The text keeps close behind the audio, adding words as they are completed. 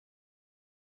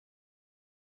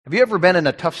Have you ever been in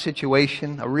a tough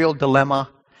situation, a real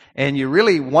dilemma, and you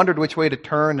really wondered which way to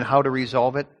turn and how to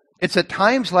resolve it? It's at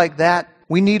times like that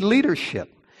we need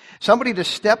leadership. Somebody to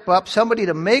step up, somebody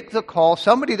to make the call,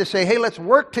 somebody to say, hey, let's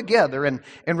work together and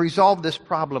resolve this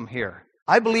problem here.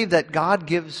 I believe that God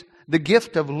gives the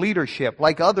gift of leadership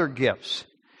like other gifts.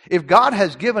 If God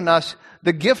has given us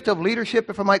the gift of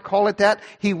leadership, if I might call it that,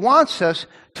 He wants us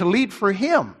to lead for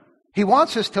Him. He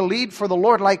wants us to lead for the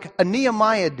Lord like a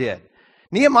Nehemiah did.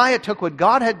 Nehemiah took what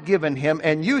God had given him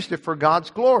and used it for God's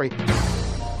glory. The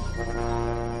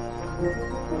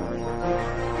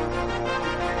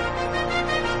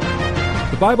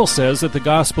Bible says that the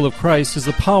gospel of Christ is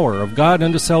the power of God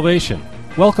unto salvation.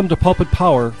 Welcome to Pulpit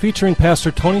Power, featuring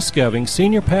Pastor Tony Skeving,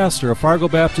 Senior Pastor of Fargo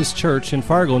Baptist Church in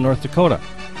Fargo, North Dakota.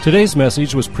 Today's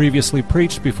message was previously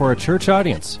preached before a church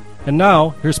audience. And now,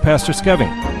 here's Pastor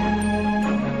Skeving.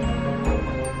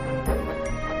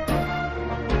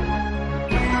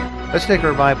 Let's take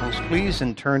our Bibles, please,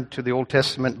 and turn to the Old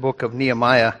Testament book of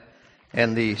Nehemiah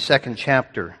and the second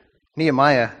chapter.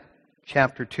 Nehemiah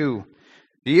chapter 2.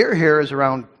 The year here is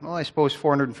around,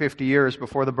 450 years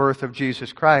before the birth of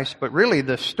Jesus Christ, but really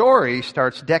the story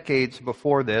starts decades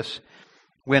before this,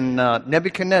 when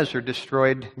Nebuchadnezzar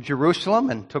destroyed Jerusalem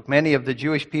and took many of the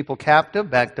Jewish people captive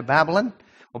back to Babylon.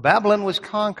 Well, Babylon was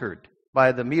conquered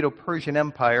by the Medo-Persian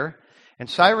Empire, and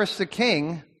Cyrus the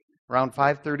king, around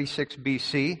 536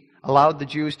 BC, allowed the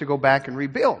Jews to go back and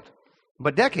rebuild.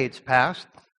 But decades passed,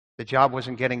 the job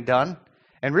wasn't getting done,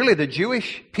 and really the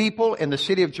Jewish people in the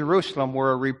city of Jerusalem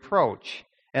were a reproach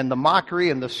and the mockery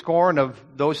and the scorn of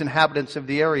those inhabitants of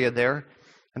the area there.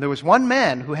 And there was one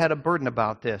man who had a burden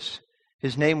about this.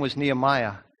 His name was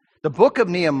Nehemiah. The book of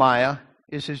Nehemiah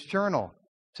is his journal.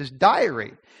 It's his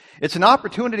diary. It's an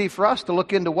opportunity for us to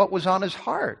look into what was on his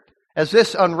heart as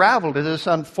this unraveled, as this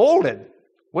unfolded,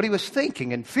 what he was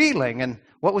thinking and feeling and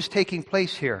what was taking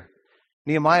place here.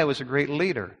 Nehemiah was a great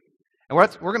leader. And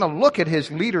we're going to look at his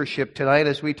leadership tonight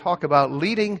as we talk about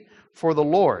leading for the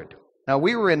Lord. Now,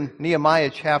 we were in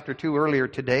Nehemiah chapter 2 earlier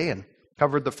today and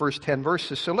covered the first 10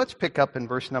 verses. So let's pick up in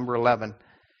verse number 11.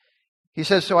 He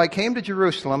says, So I came to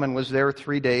Jerusalem and was there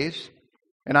 3 days.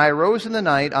 And I arose in the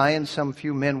night, I and some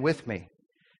few men with me.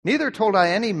 Neither told I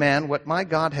any man what my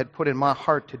God had put in my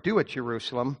heart to do at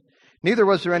Jerusalem. Neither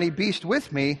was there any beast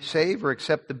with me, save or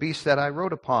except the beast that I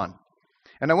rode upon.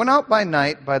 And I went out by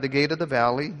night by the gate of the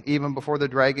valley, even before the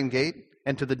dragon gate,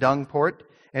 and to the dung port,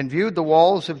 and viewed the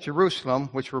walls of Jerusalem,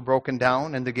 which were broken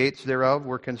down, and the gates thereof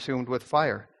were consumed with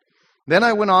fire. Then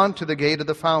I went on to the gate of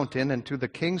the fountain, and to the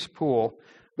king's pool,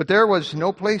 but there was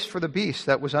no place for the beast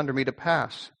that was under me to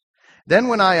pass. Then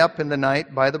went I up in the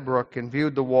night by the brook, and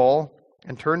viewed the wall,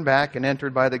 and turned back, and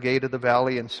entered by the gate of the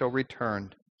valley, and so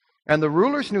returned. And the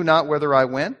rulers knew not whither I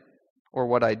went, or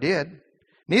what I did.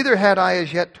 Neither had I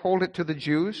as yet told it to the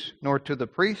Jews, nor to the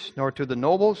priests, nor to the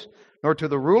nobles, nor to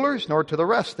the rulers, nor to the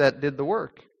rest that did the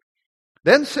work.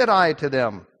 Then said I to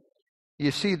them,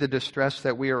 Ye see the distress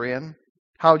that we are in,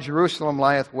 how Jerusalem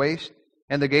lieth waste,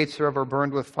 and the gates thereof are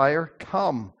burned with fire.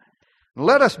 Come,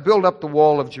 let us build up the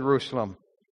wall of Jerusalem,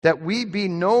 that we be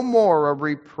no more a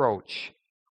reproach.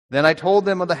 Then I told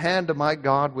them of the hand of my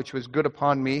God, which was good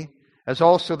upon me, as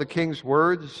also the king's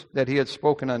words that he had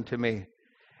spoken unto me.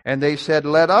 And they said,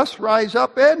 Let us rise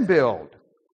up and build.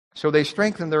 So they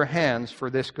strengthened their hands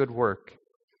for this good work.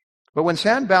 But when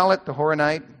Sanballat the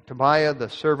Horonite, Tobiah the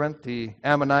servant, the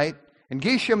Ammonite, and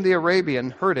Geshem the Arabian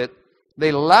heard it,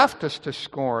 they laughed us to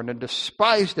scorn and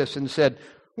despised us and said,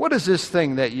 What is this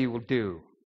thing that ye will do?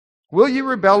 Will ye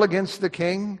rebel against the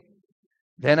king?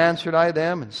 Then answered I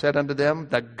them and said unto them,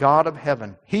 The God of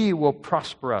heaven, He will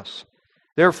prosper us.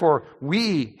 Therefore,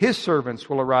 we, His servants,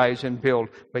 will arise and build,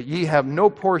 but ye have no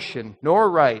portion, nor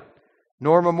right,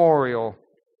 nor memorial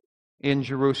in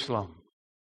Jerusalem.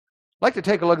 I'd like to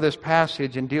take a look at this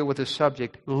passage and deal with this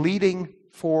subject, leading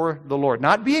for the Lord.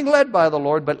 Not being led by the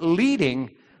Lord, but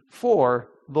leading for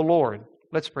the Lord.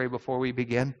 Let's pray before we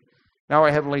begin. Now,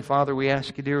 our Heavenly Father, we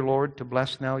ask you, dear Lord, to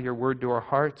bless now your word to our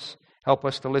hearts. Help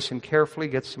us to listen carefully,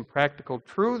 get some practical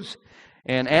truths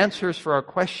and answers for our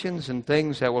questions and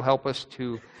things that will help us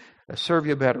to serve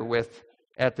you better with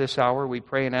at this hour. We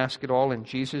pray and ask it all in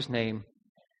Jesus' name.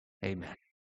 Amen.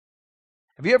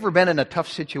 Have you ever been in a tough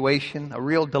situation, a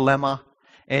real dilemma,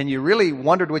 and you really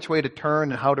wondered which way to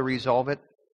turn and how to resolve it?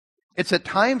 It's at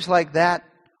times like that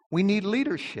we need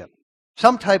leadership,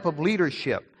 some type of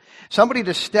leadership. Somebody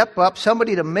to step up,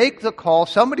 somebody to make the call,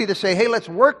 somebody to say, hey, let's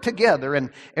work together and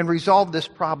resolve this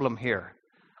problem here.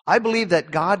 I believe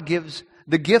that God gives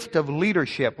the gift of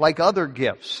leadership like other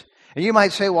gifts. And you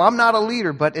might say, well, I'm not a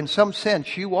leader, but in some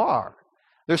sense you are.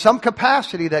 There's some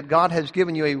capacity that God has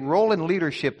given you a role in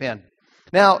leadership in.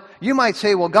 Now, you might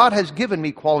say, well, God has given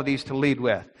me qualities to lead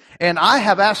with. And I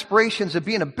have aspirations of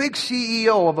being a big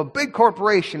CEO of a big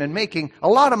corporation and making a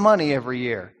lot of money every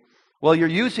year. Well, you're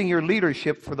using your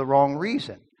leadership for the wrong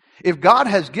reason. If God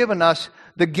has given us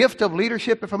the gift of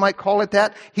leadership, if I might call it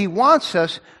that, He wants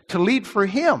us to lead for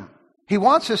Him. He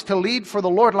wants us to lead for the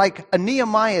Lord like a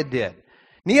Nehemiah did.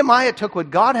 Nehemiah took what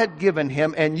God had given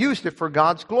him and used it for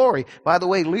God's glory. By the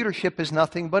way, leadership is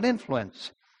nothing but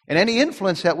influence. And any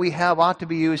influence that we have ought to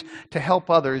be used to help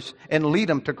others and lead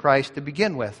them to Christ to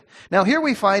begin with. Now here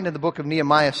we find in the book of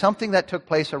Nehemiah something that took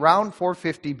place around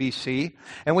 450 BC.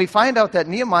 And we find out that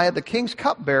Nehemiah, the king's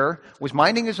cupbearer, was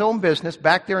minding his own business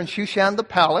back there in Shushan the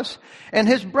palace. And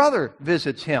his brother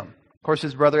visits him. Of course,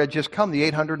 his brother had just come the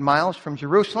 800 miles from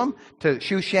Jerusalem to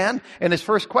Shushan. And his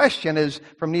first question is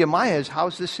from Nehemiah is,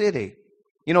 how's the city?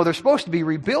 You know, they're supposed to be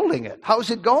rebuilding it. How's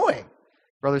it going?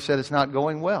 Brother said it's not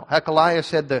going well. Hekeliah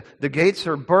said the gates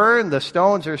are burned, the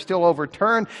stones are still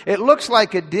overturned. It looks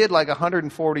like it did like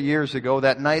 140 years ago,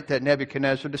 that night that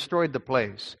Nebuchadnezzar destroyed the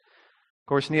place. Of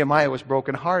course, Nehemiah was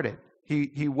brokenhearted.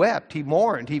 He wept, he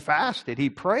mourned, he fasted, he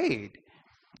prayed.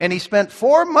 And he spent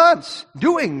 4 months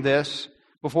doing this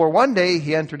before one day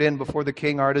he entered in before the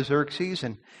king Artaxerxes.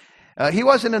 And he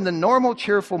wasn't in the normal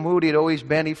cheerful mood he'd always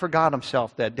been. He forgot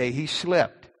himself that day. He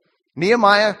slipped.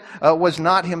 Nehemiah was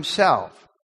not himself,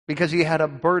 because he had a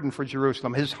burden for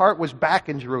Jerusalem. His heart was back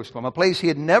in Jerusalem, a place he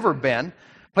had never been,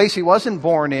 a place he wasn't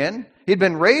born in. He'd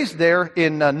been raised there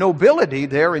in nobility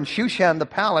there in Shushan the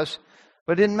palace,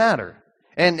 but it didn't matter.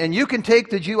 And you can take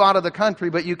the Jew out of the country,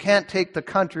 but you can't take the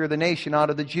country or the nation out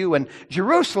of the Jew. And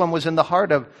Jerusalem was in the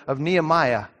heart of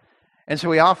Nehemiah. And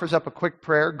so he offers up a quick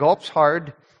prayer, gulps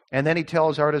hard, and then he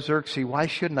tells Artaxerxes, why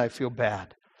shouldn't I feel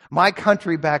bad? My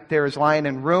country back there is lying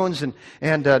in ruins,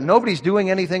 and nobody's doing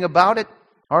anything about it.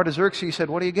 Artaxerxes said,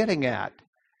 what are you getting at?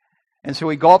 And so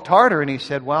he gulped harder and he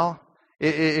said, well,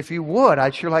 if you would,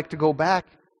 I'd sure like to go back,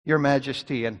 Your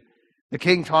Majesty. And the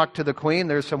king talked to the queen.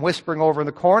 There's some whispering over in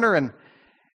the corner, and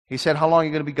he said, how long are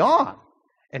you going to be gone?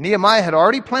 And Nehemiah had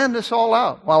already planned this all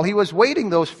out. While he was waiting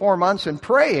those 4 months and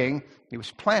praying, he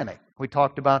was planning. We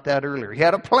talked about that earlier. He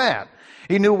had a plan.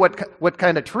 He knew what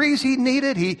kind of trees he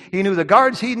needed. He knew the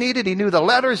guards he needed. He knew the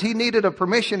letters he needed of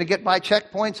permission to get by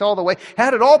checkpoints all the way.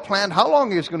 Had it all planned, how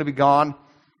long he was going to be gone.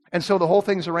 And so the whole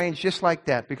thing's arranged just like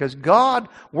that, because God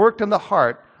worked in the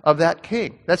heart of that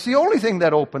king. That's the only thing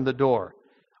that opened the door.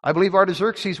 I believe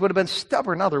Artaxerxes would have been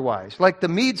stubborn otherwise, like the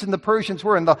Medes and the Persians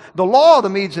were. And the law of the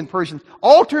Medes and Persians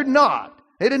altered not.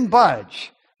 They didn't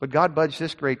budge. But God budged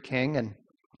this great king.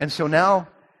 And so now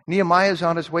Nehemiah is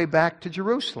on his way back to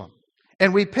Jerusalem.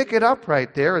 And we pick it up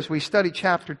right there as we study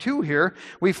chapter 2 here.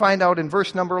 We find out in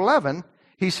verse number 11,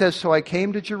 he says, so I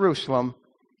came to Jerusalem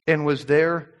and was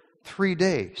there 3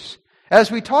 days. As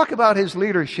we talk about his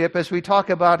leadership, as we talk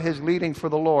about his leading for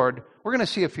the Lord, we're going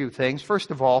to see a few things.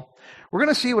 First of all, we're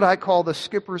going to see what I call the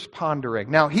skipper's pondering.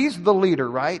 Now, he's the leader,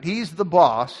 right? He's the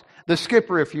boss, the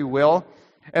skipper, if you will.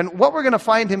 And what we're going to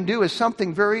find him do is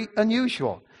something very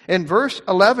unusual. In verse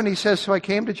 11, he says, so I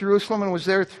came to Jerusalem and was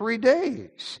there 3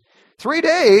 days. 3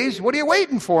 days? What are you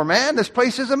waiting for, man? This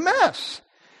place is a mess.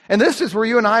 And this is where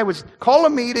you and I would call a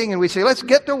meeting and we say, let's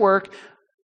get to work.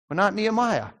 But not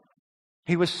Nehemiah.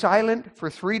 He was silent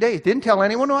for 3 days. Didn't tell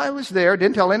anyone I was there.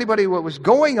 Didn't tell anybody what was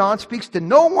going on. Speaks to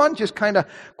no one, just kind of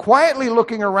quietly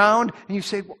looking around. And you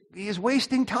say, well, he is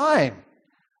wasting time.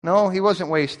 No, he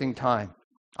wasn't wasting time.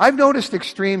 I've noticed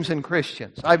extremes in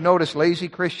Christians. I've noticed lazy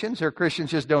Christians. They're Christians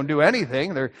just don't do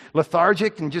anything. They're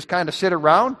lethargic and just kind of sit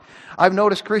around. I've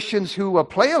noticed Christians who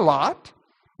play a lot.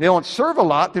 They don't serve a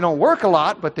lot. They don't work a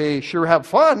lot, but they sure have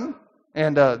fun.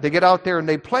 And they get out there and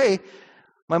they play.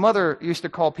 My mother used to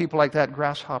call people like that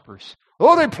grasshoppers.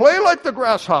 Oh, they play like the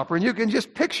grasshopper. And you can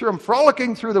just picture them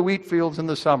frolicking through the wheat fields in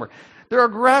the summer. There are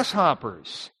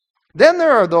grasshoppers. Then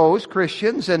there are those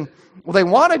Christians, and well, they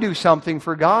want to do something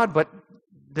for God, but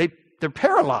they're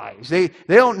paralyzed. They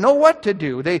don't know what to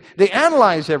do. They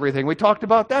analyze everything. We talked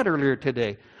about that earlier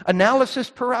today.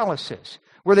 Analysis paralysis,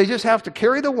 where they just have to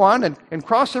carry the one and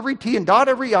cross every T and dot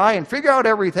every I and figure out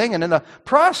everything. And in the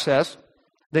process,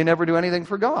 they never do anything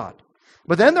for God.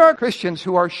 But then there are Christians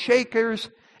who are shakers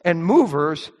and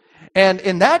movers. And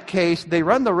in that case, they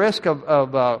run the risk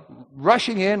of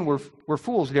rushing in where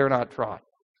fools dare not trot.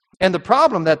 And the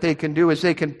problem that they can do is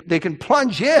they can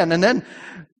plunge in and then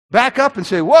back up and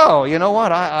say, whoa, you know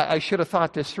what? I should have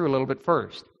thought this through a little bit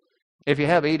first. If you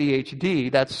have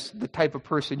ADHD, that's the type of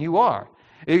person you are.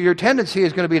 Your tendency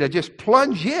is going to be to just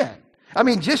plunge in. I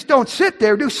mean, just don't sit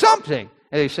there, do something.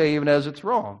 And they say even as it's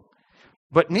wrong.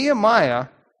 But Nehemiah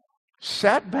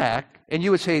sat back, and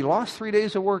you would say he lost 3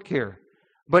 days of work here.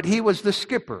 But he was the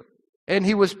skipper, and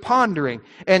he was pondering,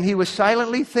 and he was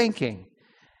silently thinking.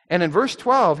 And in verse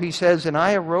 12, he says, "And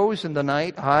I arose in the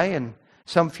night, I and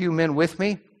some few men with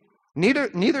me.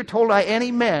 Neither told I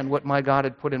any man what my God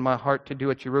had put in my heart to do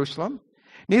at Jerusalem.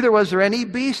 Neither was there any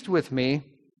beast with me,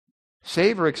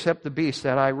 save or except the beast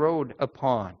that I rode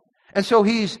upon." And so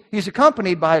he's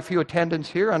accompanied by a few attendants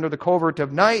here under the covert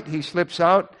of night. He slips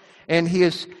out, and he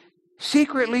is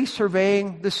secretly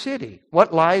surveying the city,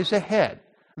 what lies ahead,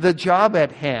 the job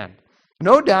at hand.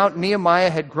 No doubt Nehemiah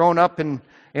had grown up in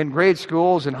grade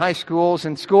schools and high schools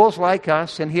and schools like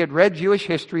us, and he had read Jewish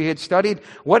history. He had studied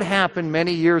what happened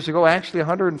many years ago, actually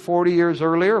 140 years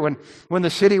earlier, when the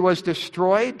city was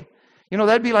destroyed. You know,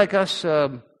 that'd be like us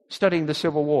studying the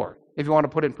Civil War, if you want to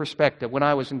put it in perspective, when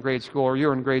I was in grade school, or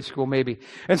you're in grade school maybe.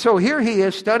 And so here he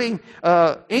is studying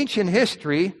ancient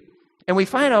history, and we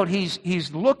find out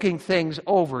he's looking things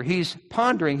over. He's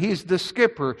pondering. He's the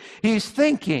skipper. He's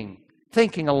thinking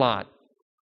a lot.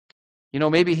 You know,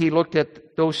 maybe he looked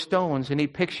at those stones and he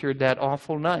pictured that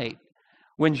awful night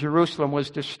when Jerusalem was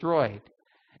destroyed.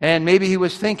 And maybe he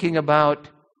was thinking about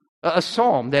a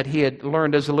psalm that he had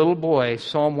learned as a little boy.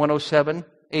 Psalm 107,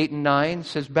 8 and 9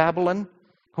 says, "Babylon,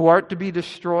 who art to be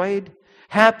destroyed,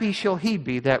 happy shall he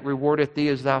be that rewardeth thee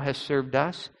as thou hast served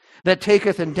us, that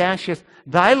taketh and dasheth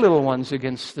thy little ones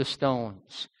against the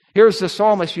stones." Here's the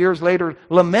psalmist years later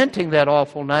lamenting that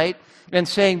awful night and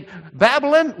saying,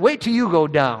 "Babylon, wait till you go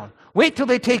down. Wait till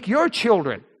they take your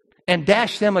children and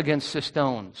dash them against the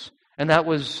stones." And that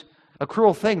was a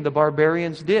cruel thing the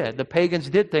barbarians did. The pagans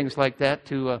did things like that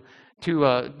to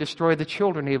destroy the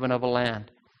children even of a land.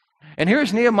 And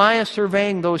here's Nehemiah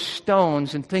surveying those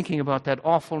stones and thinking about that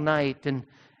awful night and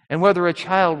whether a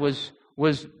child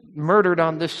was murdered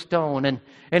on this stone.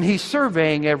 And he's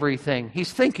surveying everything.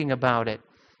 He's thinking about it.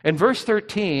 In verse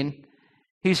 13,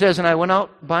 he says, "And I went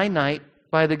out by night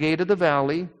by the gate of the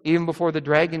valley, even before the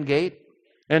dragon gate,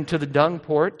 and to the dung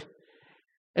port,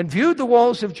 and viewed the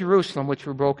walls of Jerusalem which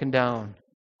were broken down,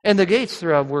 and the gates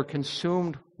thereof were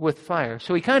consumed with fire."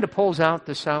 So he kind of pulls out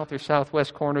the south or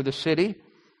southwest corner of the city.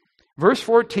 Verse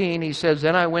 14, he says,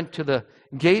 "Then I went to the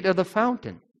gate of the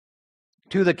fountain,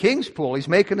 to the king's pool." He's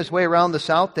making his way around the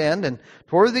south end and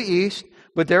toward the east,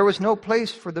 but there was no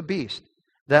place for the beast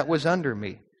that was under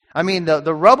me. I mean,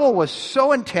 the rubble was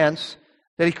so intense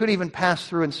that he couldn't even pass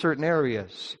through in certain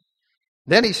areas.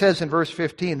 Then he says in verse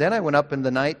 15, "Then I went up in the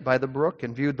night by the brook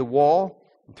and viewed the wall,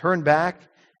 and turned back,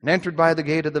 and entered by the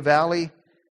gate of the valley,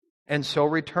 and so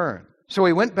returned." So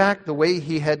he went back the way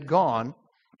he had gone,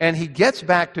 and he gets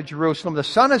back to Jerusalem. The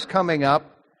sun is coming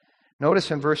up.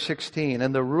 Notice in verse 16,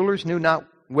 "And the rulers knew not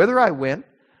whither I went,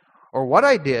 or what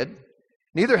I did,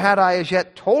 neither had I as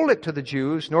yet told it to the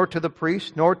Jews, nor to the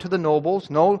priests, nor to the nobles,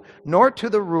 nor to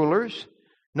the rulers,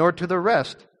 nor to the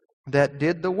rest that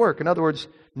did the work." In other words,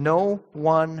 no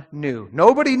one knew.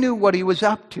 Nobody knew what he was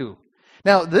up to.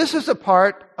 Now, this is a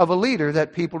part of a leader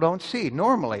that people don't see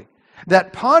normally.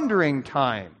 That pondering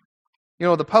time. You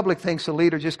know, the public thinks a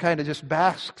leader just kind of just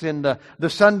basks in the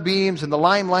sunbeams and the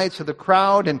limelights of the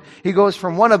crowd, and he goes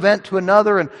from one event to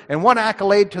another and one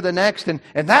accolade to the next, and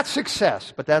that's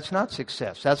success. But that's not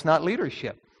success. That's not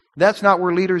leadership. That's not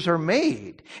where leaders are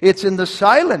made. It's in the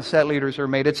silence that leaders are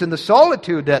made. It's in the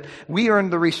solitude that we earn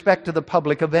the respect of the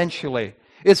public eventually.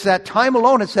 It's that time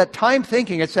alone. It's that time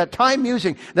thinking. It's that time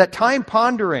musing, that time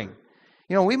pondering.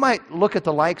 You know, we might look at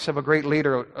the likes of a great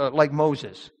leader like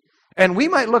Moses, and we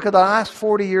might look at the last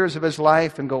 40 years of his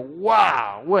life and go,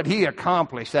 wow, what he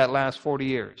accomplished that last 40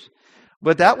 years.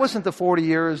 But that wasn't the 40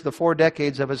 years, the 4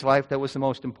 decades of his life that was the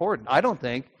most important, I don't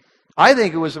think. I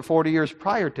think it was the 40 years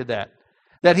prior to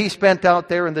that he spent out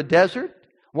there in the desert,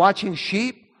 watching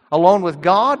sheep, alone with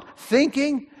God,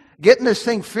 thinking, getting this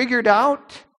thing figured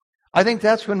out. I think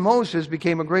that's when Moses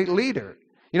became a great leader.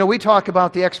 You know, we talk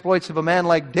about the exploits of a man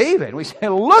like David. We say,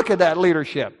 look at that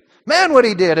leadership. Man, what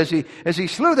he did as he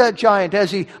slew that giant, as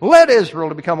he led Israel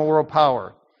to become a world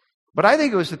power. But I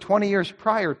think it was the 20 years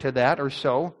prior to that or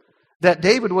so that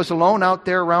David was alone out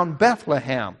there around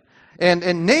Bethlehem.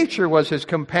 And nature was his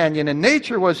companion, and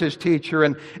nature was his teacher.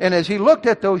 And as he looked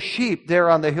at those sheep there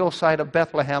on the hillside of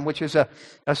Bethlehem, which is a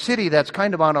city that's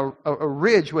kind of on a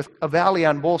ridge with a valley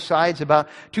on both sides, about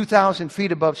 2,000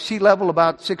 feet above sea level,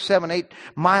 about 6, 7, 8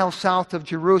 miles south of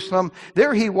Jerusalem.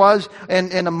 There he was,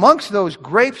 and amongst those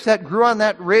grapes that grew on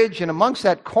that ridge, and amongst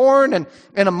that corn, and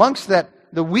amongst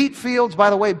the wheat fields. By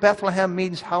the way, Bethlehem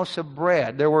means house of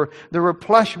bread. There were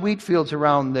plush wheat fields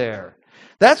around there.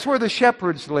 That's where the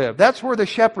shepherds lived. That's where the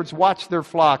shepherds watched their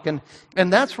flock. And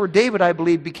that's where David, I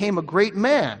believe, became a great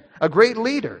man, a great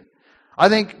leader. I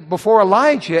think before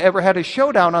Elijah ever had a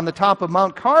showdown on the top of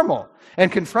Mount Carmel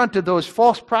and confronted those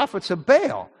false prophets of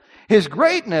Baal, his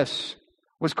greatness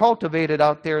was cultivated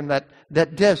out there in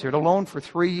that desert alone for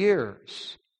 3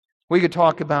 years. We could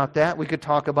talk about that. We could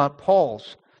talk about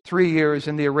Paul's 3 years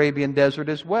in the Arabian desert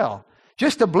as well.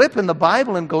 Just a blip in the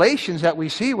Bible in Galatians that we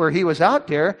see where he was out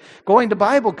there going to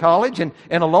Bible college and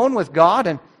alone with God.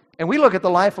 And we look at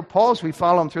the life of Paul as we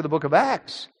follow him through the book of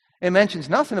Acts. It mentions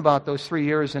nothing about those 3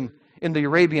 years in the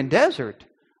Arabian desert.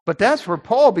 But that's where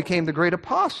Paul became the great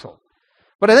apostle.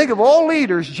 But I think of all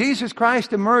leaders, Jesus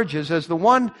Christ emerges as the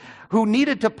one who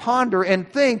needed to ponder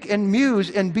and think and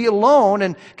muse and be alone,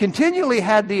 and continually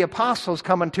had the apostles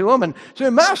coming to him and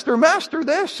saying, Master, Master,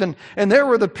 this. And there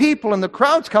were the people and the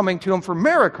crowds coming to him for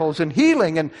miracles and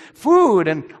healing and food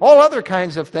and all other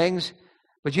kinds of things.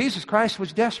 But Jesus Christ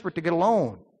was desperate to get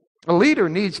alone. A leader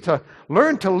needs to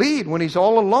learn to lead when he's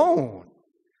all alone.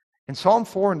 In Psalm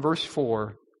 4 and verse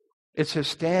 4, it says,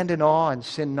 Stand in awe and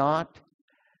sin not.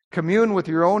 Commune with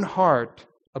your own heart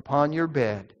upon your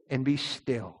bed and be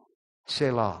still.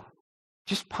 Selah.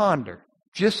 Just ponder.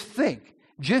 Just think.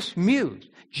 Just muse.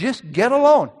 Just get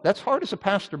alone. That's hard as a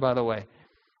pastor, by the way.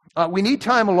 We need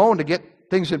time alone to get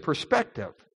things in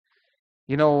perspective.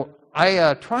 You know,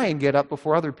 I try and get up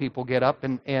before other people get up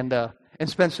and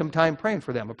spend some time praying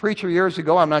for them. A preacher years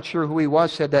ago, I'm not sure who he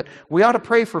was, said that we ought to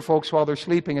pray for folks while they're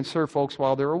sleeping and serve folks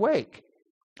while they're awake.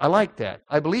 I like that.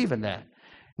 I believe in that.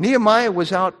 Nehemiah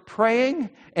was out praying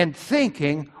and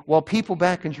thinking while people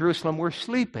back in Jerusalem were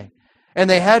sleeping. And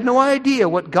they had no idea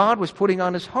what God was putting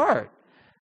on his heart.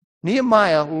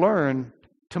 Nehemiah learned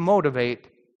to motivate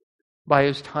by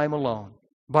his time alone.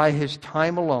 By his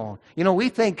time alone. You know, we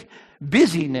think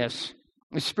busyness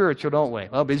is spiritual, don't we?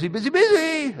 Well, busy, busy,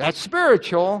 busy. That's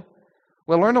spiritual.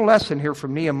 Well, learn a lesson here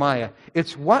from Nehemiah.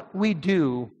 It's what we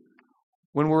do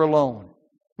when we're alone.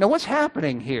 Now, what's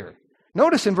happening here?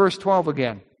 Notice in verse 12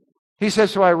 again. He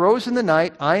says, So I rose in the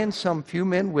night, I and some few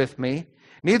men with me.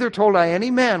 Neither told I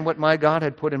any man what my God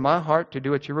had put in my heart to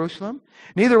do at Jerusalem.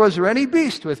 Neither was there any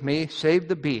beast with me, save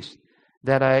the beast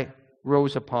that I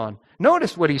rose upon.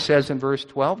 Notice what he says in verse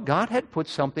 12. God had put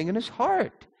something in his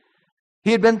heart.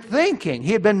 He had been thinking.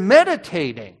 He had been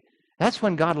meditating. That's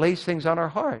when God lays things on our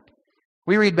heart.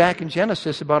 We read back in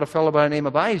Genesis about a fellow by the name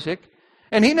of Isaac,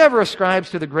 and he never ascribes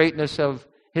to the greatness of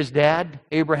his dad,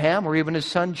 Abraham, or even his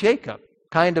son, Jacob.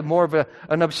 Kind of more of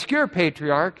an obscure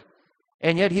patriarch,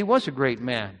 and yet he was a great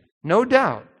man, no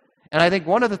doubt. And I think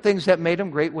one of the things that made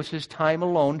him great was his time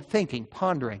alone, thinking,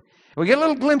 pondering. And we get a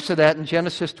little glimpse of that in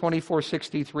Genesis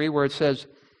 24:63, where it says,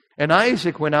 And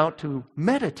Isaac went out to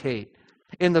meditate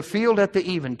in the field at the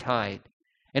eventide.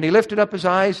 And he lifted up his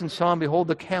eyes and saw, and behold,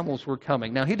 the camels were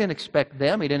coming. Now, he didn't expect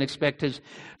them. He didn't expect his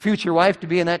future wife to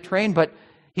be in that train, but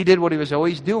he did what he was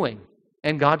always doing.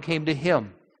 And God came to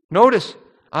him. Notice,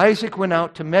 Isaac went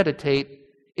out to meditate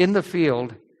in the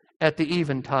field at the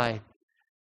eventide.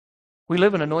 We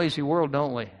live in a noisy world,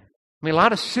 don't we? I mean, a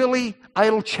lot of silly,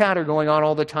 idle chatter going on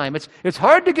all the time. It's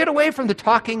hard to get away from the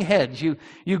talking heads. You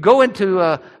go into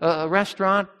a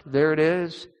restaurant, there it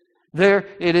is. There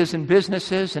it is in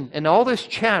businesses, and all this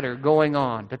chatter going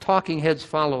on. The talking heads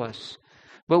follow us.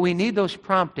 But we need those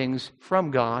promptings from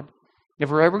God.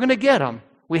 If we're ever going to get them,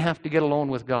 we have to get alone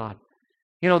with God.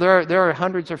 You know, there are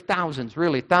hundreds of thousands,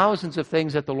 really, thousands of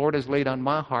things that the Lord has laid on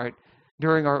my heart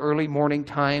during our early morning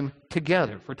time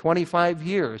together. For 25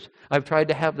 years, I've tried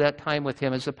to have that time with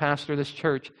him as a pastor of this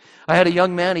church. I had a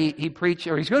young man, he preached,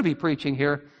 or he's going to be preaching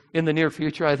here in the near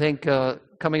future, I think,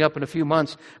 coming up in a few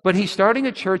months. But he's starting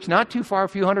a church not too far, a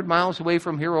few hundred miles away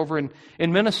from here over in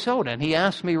Minnesota. And he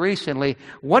asked me recently,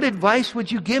 what advice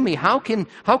would you give me? How can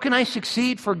I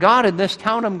succeed for God in this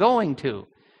town I'm going to?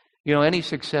 You know, any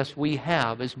success we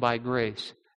have is by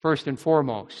grace, first and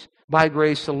foremost, by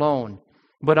grace alone.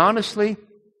 But honestly,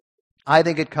 I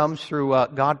think it comes through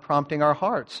God prompting our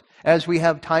hearts as we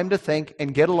have time to think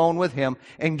and get alone with him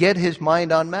and get his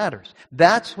mind on matters.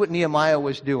 That's what Nehemiah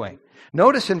was doing.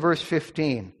 Notice in verse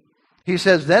 15, he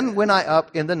says, Then went I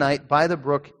up in the night by the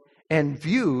brook and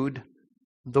viewed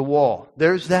the wall.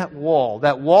 There's that wall.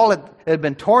 That wall had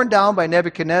been torn down by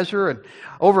Nebuchadnezzar and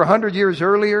over 100 years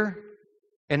earlier.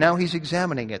 And now he's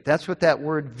examining it. That's what that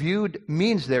word viewed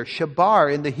means there.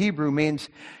 Shabar in the Hebrew means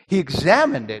he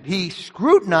examined it. He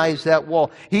scrutinized that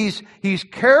wall. He's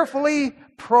carefully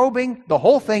probing the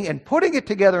whole thing and putting it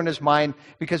together in his mind,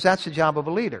 because that's the job of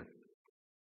a leader.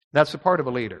 That's the part of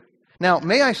a leader. Now,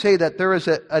 may I say that there is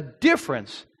a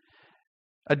difference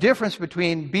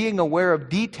between being aware of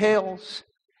details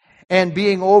and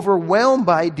being overwhelmed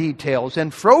by details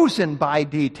and frozen by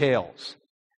details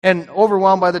and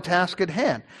overwhelmed by the task at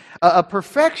hand. A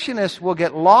perfectionist will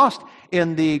get lost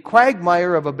in the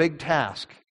quagmire of a big task.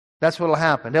 That's what will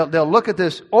happen. They'll look at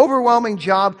this overwhelming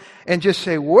job and just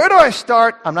say, where do I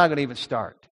start? I'm not going to even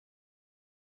start.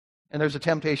 And there's a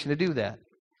temptation to do that.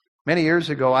 Many years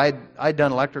ago, I'd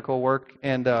done electrical work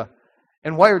and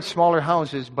wired smaller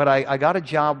houses, but I got a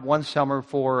job one summer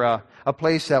for a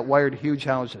place that wired huge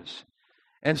houses.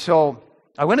 And so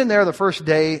I went in there the first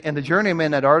day, and the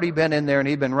journeyman had already been in there, and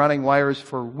he'd been running wires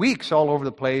for weeks all over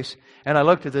the place. And I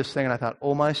looked at this thing, and I thought,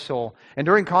 oh, my soul. And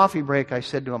during coffee break, I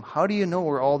said to him, how do you know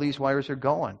where all these wires are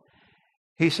going?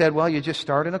 He said, well, you just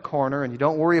start in a corner, and you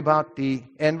don't worry about the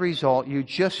end result. You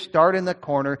just start in the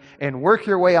corner and work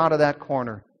your way out of that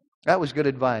corner. That was good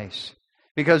advice.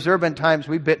 Because there have been times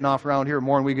we've bitten off around here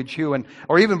more than we could chew,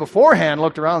 or even beforehand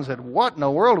looked around and said, what in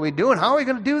the world are we doing? How are we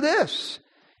going to do this?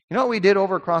 You know what we did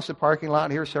over across the parking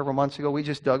lot here several months ago? We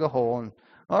just dug a hole and,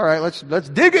 all right, let's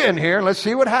dig in here and let's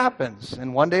see what happens.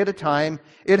 And one day at a time,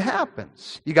 it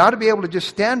happens. You got to be able to just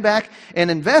stand back and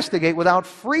investigate without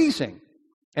freezing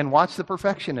and watch the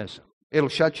perfectionism. It'll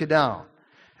shut you down.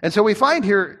 And so we find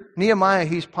here, Nehemiah,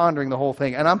 he's pondering the whole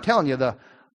thing. And I'm telling you,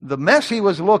 the mess he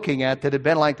was looking at that had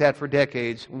been like that for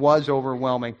decades was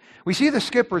overwhelming. We see the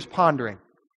skippers pondering.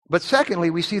 But secondly,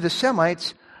 we see the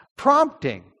Semites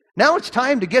prompting. Now it's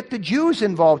time to get the Jews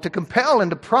involved, to compel and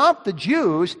to prompt the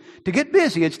Jews to get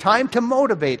busy. It's time to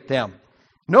motivate them.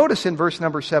 Notice in verse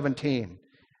number 17,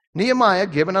 Nehemiah,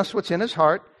 giving us what's in his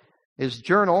heart, his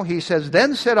journal, he says,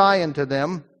 then said I unto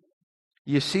them,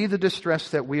 you see the distress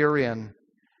that we are in,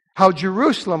 how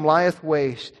Jerusalem lieth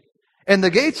waste, and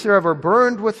the gates thereof are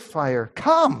burned with fire.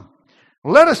 Come,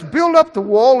 let us build up the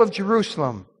wall of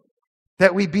Jerusalem,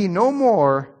 that we be no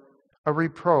more a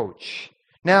reproach.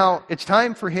 Now, it's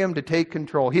time for him to take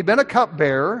control. He'd been a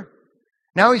cupbearer.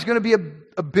 Now he's going to be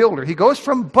a builder. He goes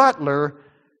from butler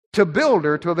to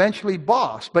builder to eventually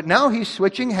boss. But now he's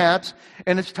switching hats,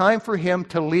 and it's time for him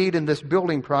to lead in this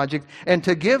building project and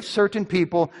to give certain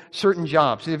people certain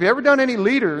jobs. If you've ever done any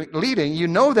leading, you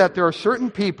know that there are certain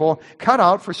people cut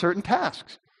out for certain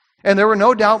tasks. And there were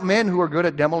no doubt men who were good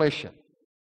at demolition.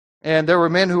 And there were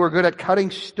men who were good at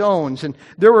cutting stones. And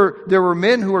there were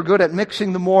men who were good at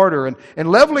mixing the mortar and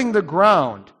leveling the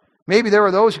ground. Maybe there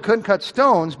were those who couldn't cut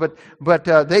stones, but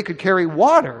they could carry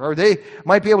water. Or they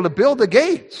might be able to build the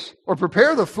gates. Or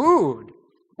prepare the food.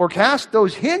 Or cast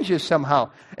those hinges somehow.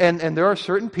 And there are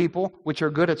certain people which are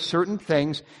good at certain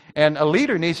things. And a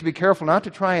leader needs to be careful not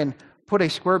to try and put a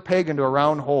square peg into a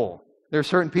round hole. There are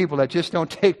certain people that just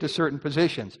don't take to certain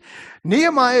positions.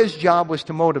 Nehemiah's job was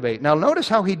to motivate. Now notice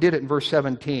how he did it in verse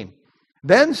 17.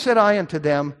 Then said I unto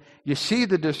them, you see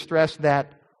the distress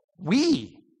that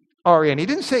we are in. He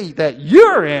didn't say that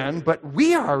you're in, but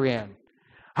we are in.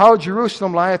 How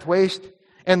Jerusalem lieth waste,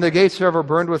 and the gates thereof are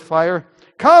burned with fire.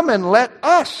 Come and let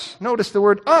us, notice the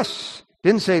word us.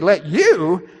 Didn't say let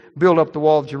you build up the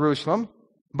wall of Jerusalem,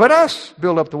 but us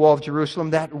build up the wall of Jerusalem,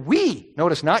 that we,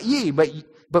 notice not ye,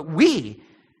 but we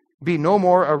be no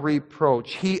more a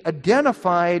reproach. He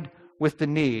identified with the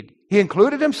need. He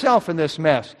included himself in this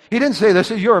mess. He didn't say,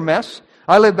 this is your mess.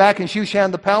 I live back in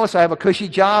Shushan the palace. I have a cushy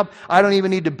job. I don't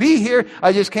even need to be here.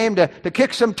 I just came to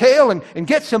kick some tail and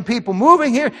get some people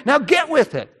moving here. Now get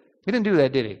with it. He didn't do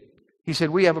that, did he? He said,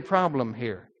 we have a problem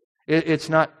here. It's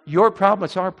not your problem,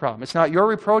 it's our problem. It's not your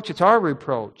reproach, it's our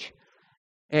reproach.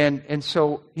 And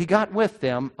so he got with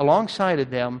them, alongside of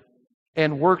them,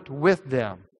 and worked with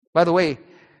them. By the way,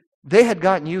 they had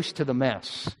gotten used to the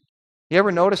mess. You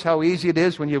ever notice how easy it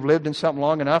is when you've lived in something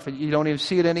long enough and you don't even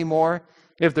see it anymore?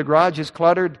 If the garage is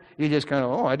cluttered, you just kind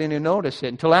of, I didn't even notice it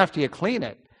until after you clean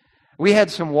it. We had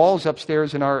some walls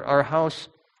upstairs in our house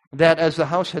that as the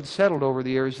house had settled over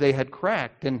the years, they had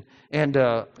cracked. And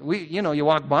you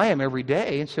walk by them every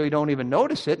day, and so you don't even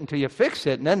notice it until you fix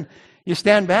it. And then you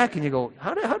stand back and you go,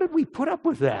 how did we put up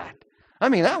with that? I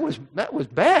mean, that was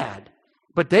bad.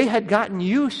 But they had gotten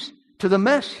used to the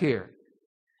mess here.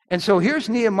 And so here's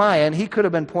Nehemiah, and he could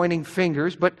have been pointing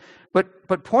fingers, but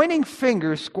pointing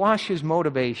fingers squashes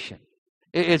motivation.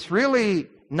 It's really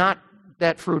not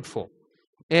that fruitful.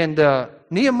 And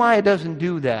Nehemiah doesn't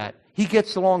do that. He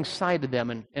gets alongside of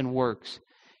them and works.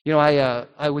 You know,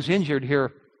 I was injured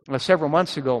here several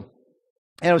months ago,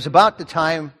 and it was about the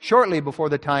time, shortly before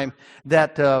the time,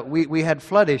 that we had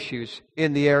flood issues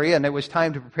in the area, and it was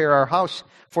time to prepare our house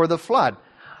for the flood.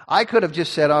 I could have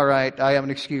just said, all right, I have an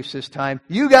excuse this time.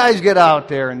 You guys get out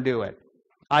there and do it.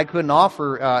 I couldn't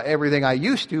offer everything I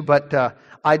used to, but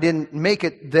I didn't make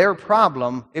it their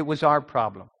problem. It was our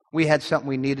problem. We had something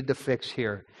we needed to fix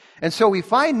here. And so we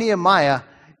find Nehemiah,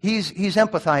 he's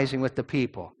empathizing with the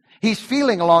people. He's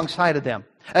feeling alongside of them.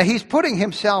 He's putting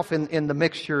himself in the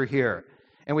mixture here.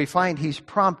 and we find he's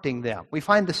prompting them. We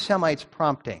find the Semites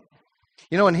prompting.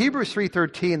 You know, in Hebrews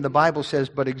 3:13, the Bible says,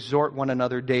 "But exhort one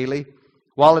another daily,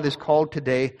 while it is called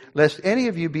today, lest any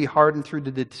of you be hardened through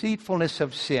the deceitfulness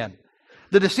of sin."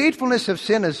 The deceitfulness of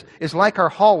sin is like our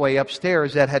hallway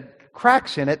upstairs that had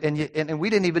cracks in it, and we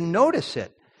didn't even notice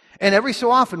it. And every so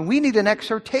often, we need an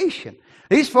exhortation.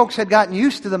 These folks had gotten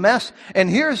used to the mess, and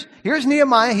here's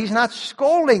Nehemiah. He's not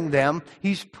scolding them.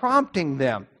 He's prompting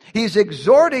them. He's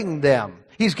exhorting them.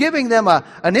 He's giving them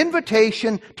an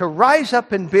invitation to rise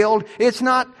up and build. It's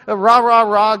not a rah, rah,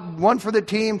 rah, one for the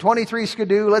team, 23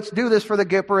 skidoo, let's do this for the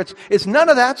Gipper. It's none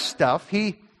of that stuff.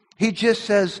 He just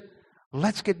says,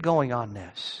 let's get going on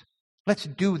this. Let's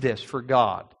do this for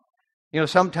God. You know,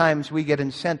 sometimes we get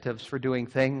incentives for doing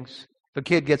things. If a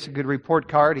kid gets a good report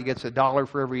card, he gets $1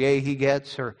 for every A he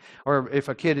gets. Or if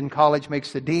a kid in college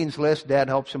makes the dean's list, Dad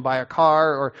helps him buy a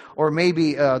car. Or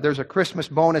maybe there's a Christmas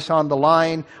bonus on the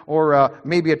line. Or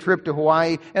maybe a trip to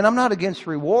Hawaii. And I'm not against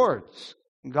rewards.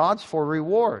 God's for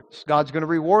rewards. God's going to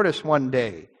reward us one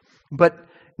day. But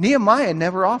Nehemiah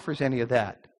never offers any of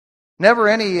that. Never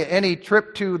any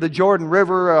trip to the Jordan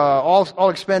River, all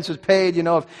expenses paid. You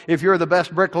know, if you're the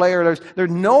best bricklayer,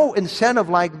 there's no incentive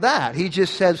like that. He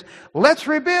just says, let's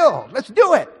rebuild. Let's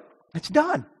do it. It's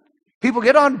done. People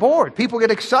get on board. People get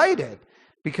excited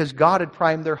because God had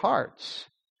primed their hearts.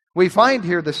 We find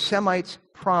here the Semites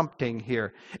prompting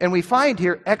here. And we find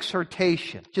here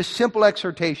exhortation. Just simple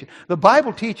exhortation. The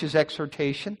Bible teaches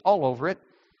exhortation all over it.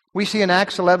 We see in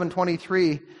Acts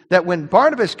 11:23 that when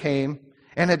Barnabas came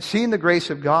and had seen the grace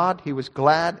of God, he was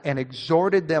glad and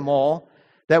exhorted them all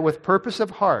that with purpose of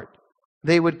heart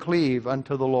they would cleave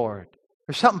unto the Lord.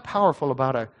 There's something powerful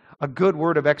about a good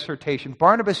word of exhortation.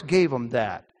 Barnabas gave them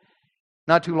that.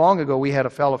 Not too long ago, we had a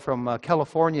fellow from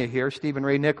California here, Stephen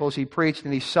Ray Nichols. He preached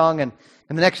and he sung, and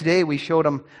the next day we showed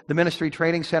him the ministry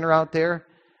training center out there.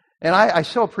 And I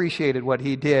so appreciated what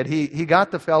he did. He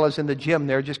got the fellas in the gym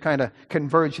there, just kind of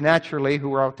converged naturally, who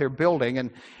were out there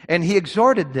building, and he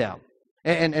exhorted them.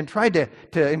 And tried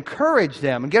to encourage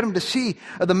them and get them to see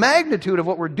the magnitude of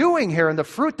what we're doing here and the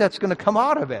fruit that's going to come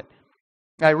out of it.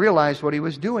 I realized what he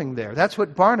was doing there. That's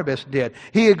what Barnabas did.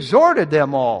 He exhorted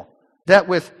them all that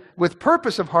with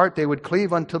purpose of heart they would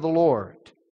cleave unto the Lord.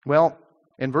 Well,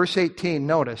 in verse 18,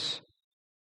 notice,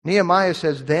 Nehemiah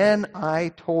says, "Then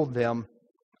I told them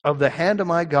of the hand of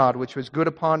my God which was good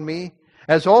upon me,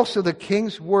 as also the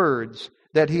king's words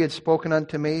that he had spoken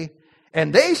unto me.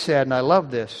 And they said," and I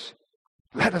love this,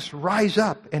 "Let us rise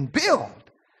up and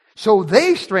build." So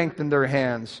they strengthened their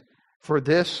hands for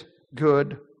this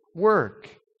good work.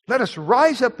 Let us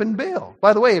rise up and build.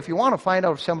 By the way, if you want to find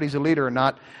out if somebody's a leader or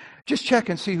not, just check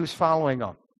and see who's following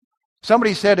them.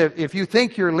 Somebody said if you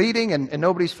think you're leading and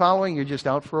nobody's following, you're just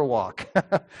out for a walk.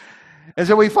 And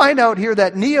so we find out here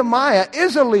that Nehemiah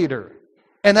is a leader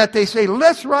and that they say,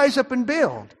 let's rise up and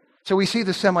build. So we see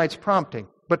the Semites prompting.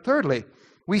 But thirdly,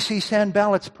 we see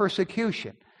Sanballat's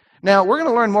persecution. Now, we're going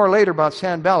to learn more later about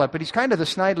Sanballat, but he's kind of the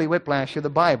Snidely Whiplash of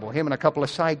the Bible, him and a couple of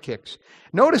sidekicks.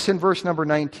 Notice in verse number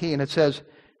 19, it says,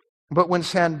 "But when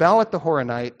Sanballat the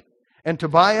Horonite, and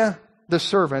Tobiah the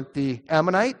servant, the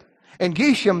Ammonite, and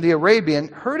Geshem the Arabian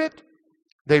heard it,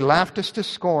 they laughed us to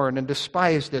scorn and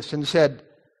despised us, and said,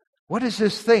 What is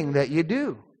this thing that ye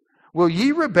do? Will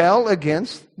ye rebel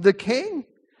against the king?"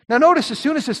 Now notice, as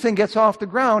soon as this thing gets off the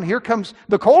ground, here comes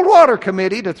the cold water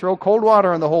committee to throw cold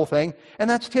water on the whole thing, and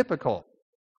that's typical.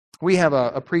 We have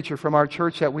a preacher from our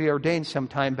church that we ordained some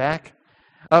time back,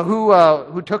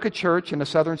 who took a church in a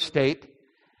southern state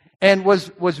and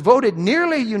was voted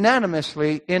nearly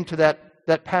unanimously into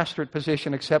that pastorate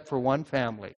position except for one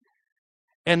family.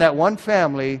 And that one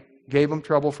family gave him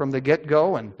trouble from the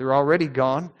get-go, and they're already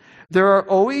gone. There are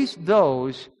always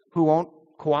those who won't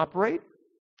cooperate.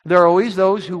 There are always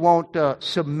those who won't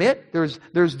submit.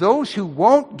 There's those who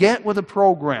won't get with a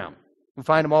program. We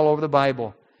find them all over the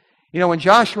Bible. You know, when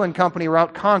Joshua and company were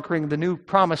out conquering the new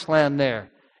promised land there,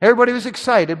 everybody was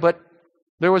excited, but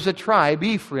there was a tribe,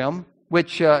 Ephraim,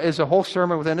 which is a whole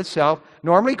sermon within itself,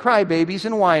 normally crybabies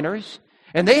and whiners,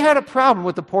 and they had a problem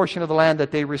with the portion of the land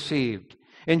that they received.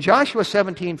 In Joshua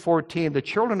 17:14, the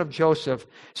children of Joseph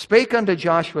spake unto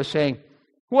Joshua, saying,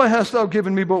 Why hast thou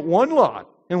given me but one lot,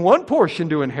 and one portion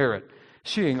to inherit,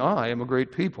 seeing I am a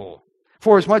great people?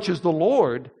 For as much as the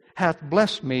Lord hath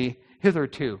blessed me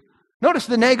hitherto. Notice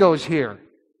the negos here.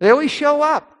 They always show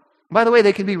up. By the way,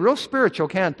 they can be real spiritual,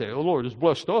 can't they? The Lord has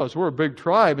blessed us. We're a big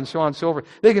tribe, and so on and so forth.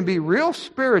 They can be real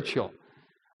spiritual.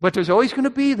 But there's always going to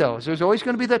be those. There's always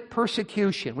going to be that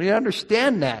persecution. We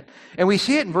understand that. And we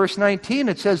see it in verse 19.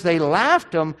 It says they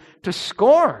laughed them to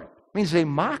scorn. It means they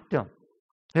mocked them.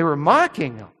 They were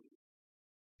mocking them.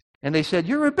 And they said,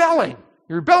 you're rebelling.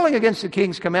 You're rebelling against the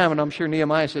king's commandment. I'm sure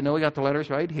Nehemiah said, no, we got the letters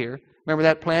right here. Remember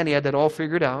that plan? He had that all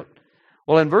figured out.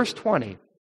 Well, in verse 20,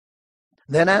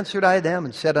 then answered I them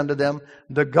and said unto them,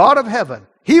 the God of heaven,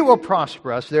 He will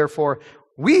prosper us. Therefore,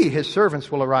 we, His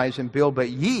servants, will arise and build, but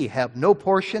ye have no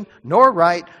portion, nor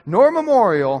right, nor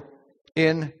memorial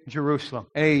in Jerusalem.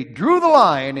 And he drew the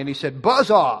line and he said,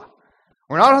 buzz off.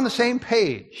 We're not on the same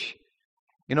page.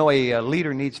 You know, a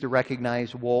leader needs to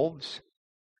recognize wolves.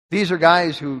 These are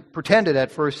guys who pretended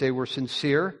at first they were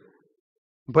sincere,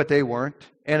 but they weren't.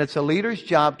 And it's a leader's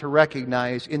job to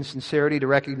recognize insincerity, to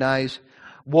recognize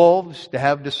wolves, to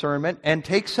have discernment, and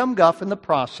take some guff in the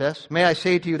process. May I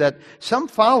say to you that some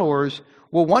followers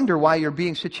will wonder why you're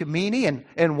being such a meanie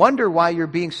and wonder why you're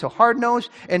being so hard-nosed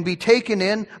and be taken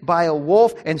in by a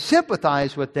wolf and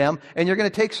sympathize with them, and you're going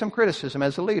to take some criticism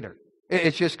as a leader.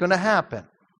 It's just going to happen.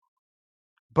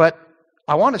 But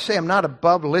I want to say I'm not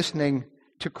above listening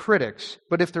to critics,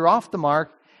 but if they're off the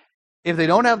mark, if they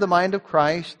don't have the mind of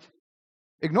Christ,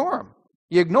 ignore them.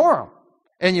 You ignore them,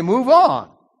 and you move on.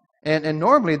 And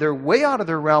normally they're way out of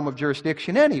their realm of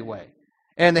jurisdiction anyway.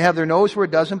 And they have their nose where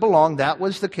it doesn't belong. That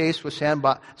was the case with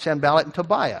Sanballat and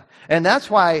Tobiah. And that's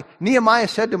why Nehemiah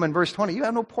said to him in verse 20, you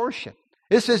have no portion.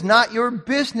 This is not your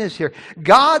business here.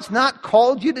 God's not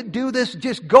called you to do this.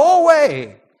 Just go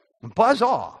away and buzz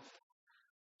off.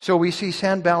 So we see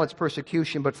Sanballat's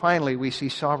persecution, but finally we see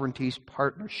sovereignty's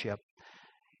partnership.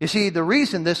 You see, the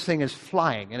reason this thing is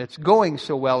flying and it's going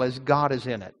so well is God is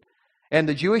in it. And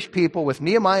the Jewish people, with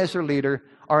Nehemiah as their leader,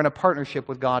 are in a partnership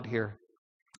with God here.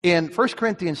 In 1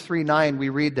 Corinthians 3:9, we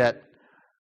read that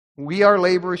we are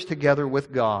laborers together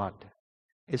with God.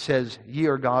 It says, ye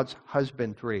are God's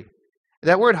husbandry.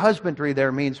 That word husbandry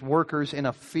there means workers in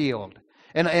a field.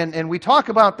 And we talk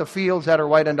about the fields that are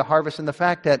white unto harvest and the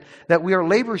fact that we are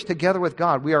laborers together with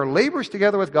God. We are laborers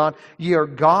together with God. Ye are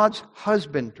God's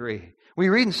husbandry. We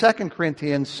read in 2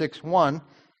 Corinthians 6:1,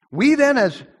 we then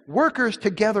as workers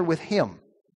together with Him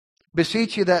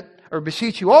beseech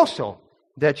you also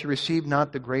that you receive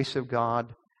not the grace of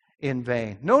God in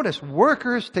vain. Notice,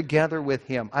 workers together with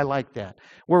Him. I like that.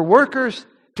 We're workers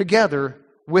together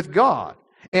with God.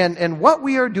 And what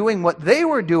we are doing, what they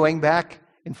were doing back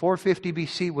in 450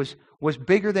 BC was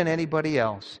bigger than anybody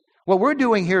else. What we're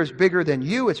doing here is bigger than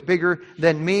you. It's bigger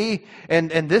than me.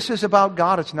 And this is about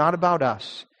God. It's not about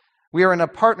us. We are in a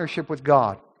partnership with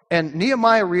God. And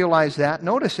Nehemiah realized that.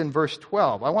 Notice in verse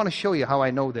 12. I want to show you how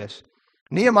I know this.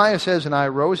 Nehemiah says, and I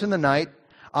arose in the night,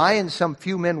 I and some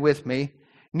few men with me,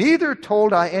 neither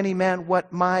told I any man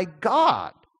what my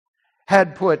God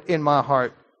had put in my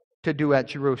heart to do at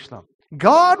Jerusalem.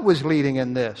 God was leading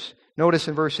in this. Notice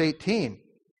in verse 18.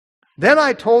 Then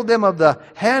I told them of the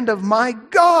hand of my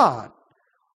God,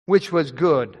 which was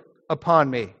good upon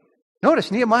me.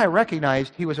 Notice Nehemiah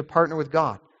recognized he was a partner with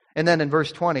God. And then in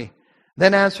verse 20,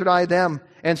 then answered I them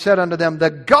and said unto them, the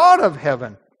God of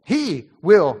heaven, He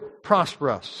will prosper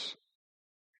us.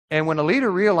 And when a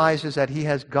leader realizes that he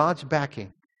has God's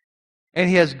backing and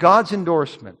he has God's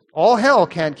endorsement, all hell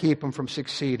can't keep him from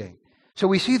succeeding. So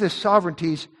we see this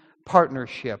sovereignty's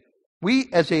partnership. We,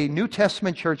 as a New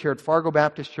Testament church here at Fargo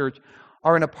Baptist Church,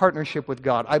 are in a partnership with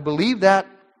God. I believe that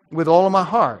with all of my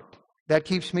heart. That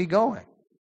keeps me going.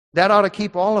 That ought to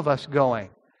keep all of us going.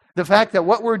 The fact that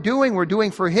what we're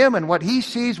doing for Him, and what He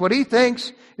sees, what He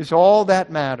thinks, is all that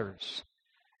matters.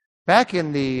 Back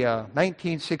in the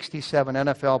 1967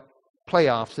 NFL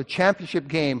playoffs, the championship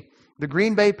game, the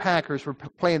Green Bay Packers were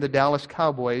playing the Dallas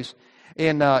Cowboys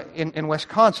in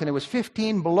Wisconsin. It was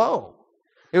 15 below.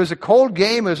 It was a cold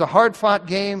game. It was a hard-fought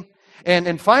game.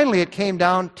 And finally it came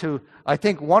down to, I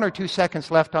think, 1 or 2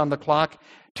 seconds left on the clock.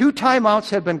 2 timeouts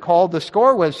had been called. The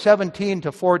score was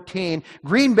 17-14.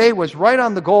 Green Bay was right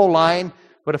on the goal line,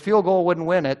 but a field goal wouldn't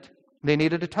win it. They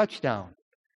needed a touchdown.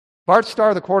 Bart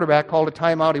Starr, the quarterback, called a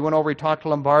timeout. He went over, he talked to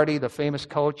Lombardi, the famous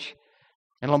coach.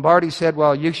 And Lombardi said,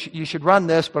 well, you should run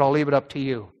this, but I'll leave it up to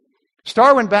you.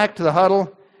 Starr went back to the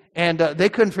huddle, and they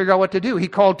couldn't figure out what to do. He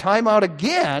called timeout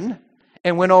again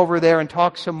and went over there and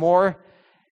talked some more.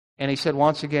 And he said,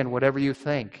 once again, whatever you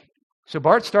think. So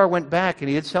Bart Starr went back and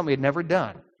he did something he had never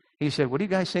done. He said, what do you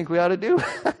guys think we ought to do?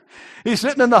 He's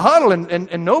sitting in the huddle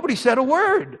and nobody said a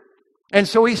word. And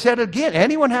so he said again,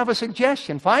 anyone have a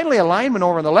suggestion? Finally, a lineman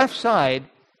over on the left side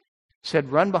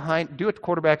said, run behind, do a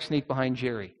quarterback sneak behind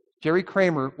Jerry. Jerry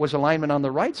Kramer was a lineman on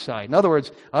the right side. In other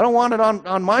words, I don't want it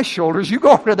on my shoulders. You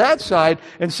go over to that side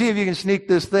and see if you can sneak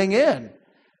this thing in.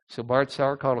 So Bart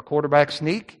Starr called a quarterback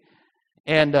sneak.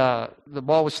 And the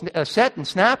ball was set and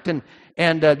snapped.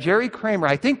 And Jerry Kramer,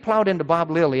 I think, plowed into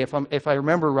Bob Lilly, if I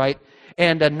remember right,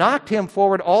 and knocked him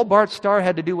forward. All Bart Starr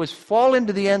had to do was fall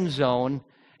into the end zone,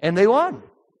 And they won.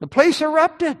 The place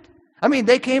erupted. I mean,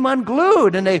 they came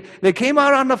unglued, and they came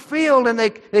out on the field, and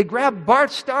they grabbed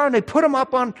Bart Starr, and they put him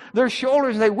up on their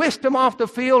shoulders, and they whisked him off the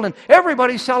field, and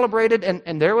everybody celebrated,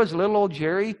 and there was little old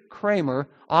Jerry Kramer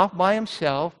off by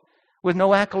himself with no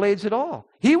accolades at all.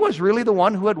 He was really the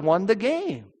one who had won the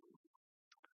game.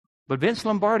 But Vince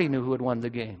Lombardi knew who had won the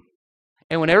game.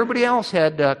 And when everybody else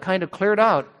had kind of cleared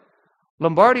out,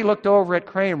 Lombardi looked over at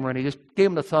Kramer, and he just gave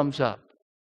him the thumbs up.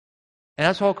 And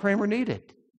that's all Kramer needed.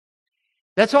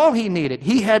 That's all he needed.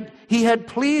 He had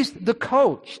pleased the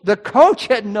coach. The coach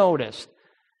had noticed.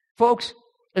 Folks,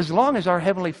 as long as our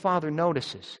Heavenly Father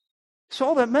notices, it's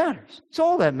all that matters. It's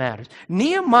all that matters.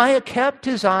 Nehemiah kept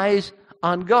his eyes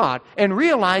on God and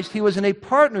realized he was in a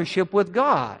partnership with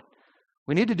God.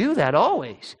 We need to do that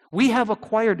always. We have a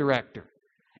choir director.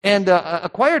 And a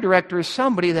choir director is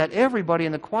somebody that everybody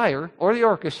in the choir or the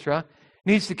orchestra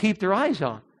needs to keep their eyes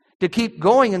on, to keep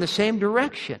going in the same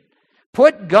direction.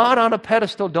 Put God on a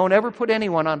pedestal. Don't ever put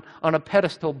anyone on a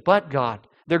pedestal but God.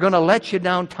 They're going to let you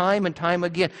down time and time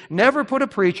again. Never put a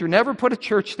preacher, never put a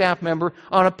church staff member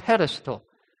on a pedestal.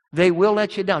 They will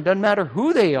let you down. Doesn't matter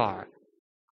who they are.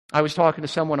 I was talking to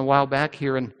someone a while back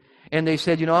here, and they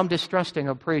said, I'm distrusting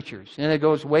of preachers. And it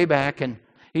goes way back, and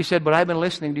he said, but I've been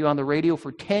listening to you on the radio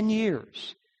for 10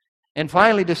 years and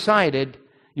finally decided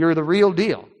you're the real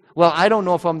deal. Well, I don't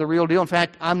know if I'm the real deal. In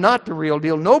fact, I'm not the real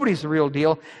deal. Nobody's the real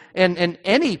deal. And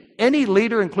any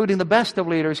leader, including the best of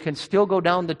leaders, can still go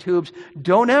down the tubes.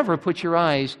 Don't ever put your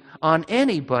eyes on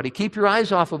anybody. Keep your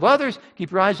eyes off of others.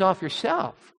 Keep your eyes off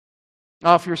yourself.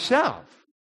 Off yourself.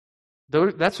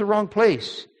 That's the wrong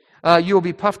place. You'll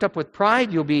be puffed up with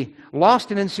pride. You'll be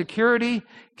lost in insecurity.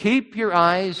 Keep your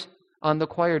eyes on the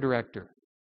choir director.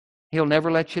 He'll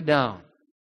never let you down.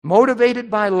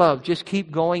 Motivated by love, just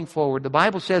keep going forward. The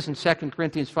Bible says in 2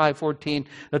 Corinthians 5:14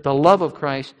 that the love of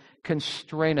Christ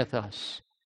constraineth us.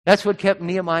 That's what kept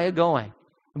Nehemiah going.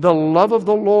 The love of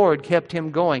the Lord kept him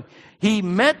going. He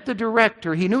met the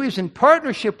director. He knew he was in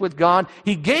partnership with God.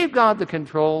 He gave God the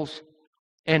controls,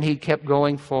 and he kept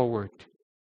going forward.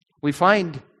 We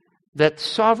find that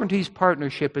sovereignty's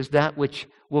partnership is that which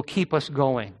will keep us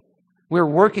going. We're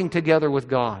working together with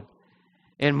God.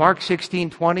 In Mark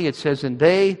 16:20, it says, and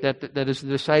they, that is the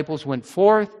disciples, went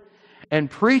forth and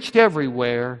preached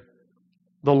everywhere,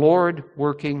 the Lord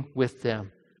working with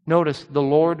them. Notice, the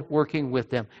Lord working with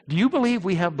them. Do you believe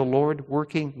we have the Lord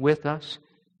working with us?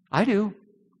 I do.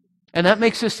 And that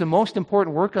makes this the most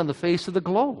important work on the face of the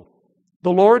globe. The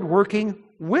Lord working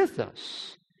with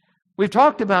us. We've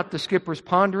talked about the skipper's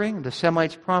pondering, the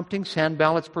Semites' prompting,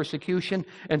 Sanballat's persecution,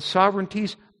 and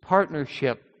sovereignty's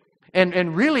partnership.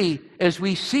 And really, as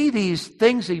we see these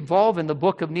things evolve in the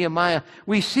book of Nehemiah,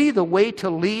 we see the way to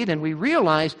lead, and we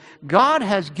realize God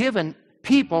has given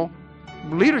people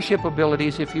leadership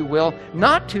abilities, if you will,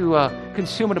 not to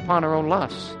consume it upon our own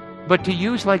lusts, but to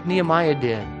use like Nehemiah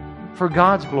did, for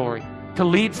God's glory, to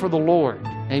lead for the Lord.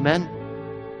 Amen?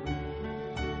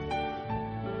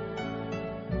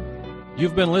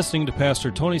 You've been listening to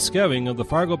Pastor Tony Skeving of the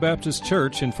Fargo Baptist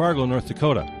Church in Fargo, North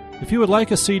Dakota. If you would like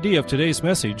a CD of today's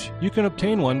message, you can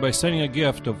obtain one by sending a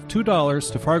gift of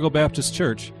 $2 to Fargo Baptist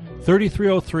Church,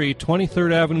 3303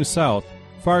 23rd Avenue South,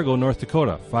 Fargo, North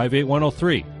Dakota,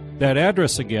 58103. That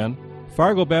address again,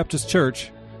 Fargo Baptist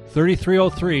Church,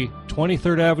 3303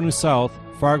 23rd Avenue South,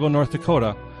 Fargo, North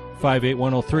Dakota,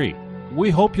 58103.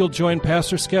 We hope you'll join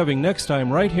Pastor Skeving next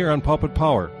time right here on Pulpit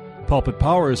Power. Pulpit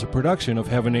Power is a production of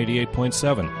Heaven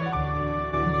 88.7.